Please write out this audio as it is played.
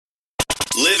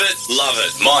Live it, love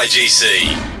it,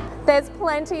 MyGC. There's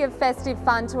plenty of festive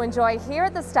fun to enjoy here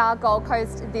at the Star Gold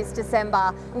Coast this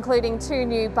December, including 2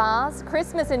 new bars,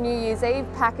 Christmas and New Year's Eve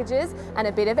packages, and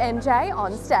a bit of MJ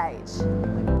on stage.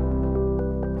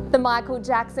 The Michael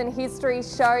Jackson History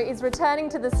Show is returning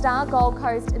to the Star Gold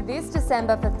Coast this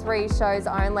December for 3 shows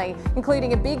only,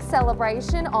 including a big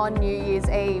celebration on New Year's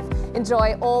Eve.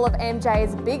 Enjoy all of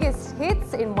MJ's biggest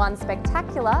hits in one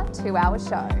spectacular 2-hour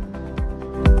show.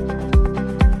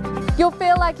 You'll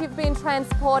feel like you've been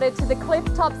transported to the cliff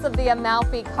tops of the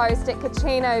Amalfi Coast at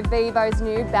Cucino Vivo's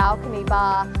new balcony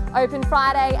bar. Open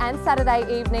Friday and Saturday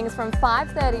evenings from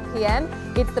 5:30 p.m.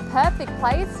 It's the perfect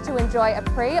place to enjoy a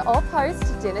pre or post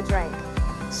dinner drink.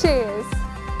 Cheers!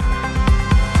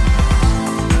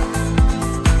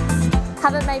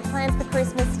 Haven't made plans for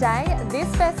Christmas Day? This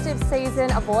festive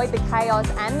season, avoid the chaos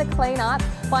and the clean-up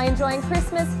by enjoying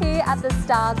Christmas here at the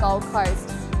Star Gold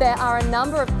Coast. There are a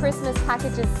number of Christmas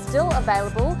packages still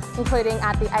available, including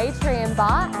at the Atrium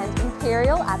Bar and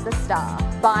Imperial at the Star.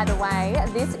 By the way,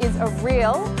 this is a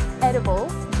real, edible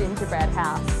gingerbread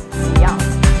house. Yum!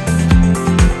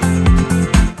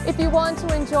 If you want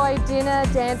to enjoy dinner,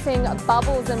 dancing,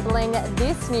 bubbles and bling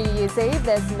this New Year's Eve,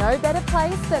 there's no better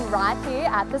place than right here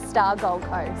at the Star Gold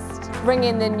Coast. Ring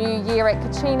in the new year at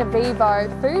Cucino Vivo,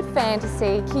 Food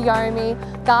Fantasy, Kiyomi,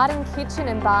 Garden Kitchen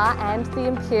and Bar and the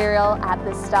Imperial at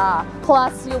the Star.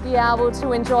 Plus, you'll be able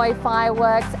to enjoy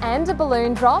fireworks and a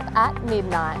balloon drop at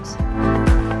midnight.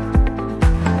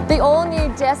 The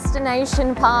all-new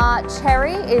destination bar,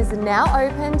 Cherry, is now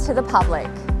open to the public.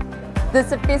 The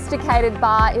sophisticated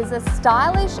bar is a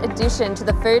stylish addition to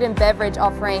the food and beverage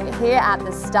offering here at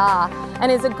the Star and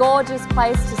is a gorgeous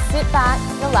place to sit back,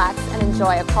 relax and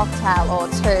enjoy a cocktail or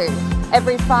two.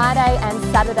 Every Friday and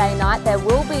Saturday night there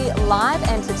will be live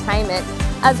entertainment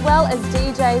as well as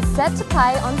DJs set to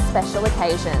play on special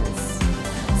occasions.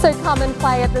 So come and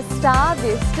play at the Star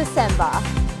this December.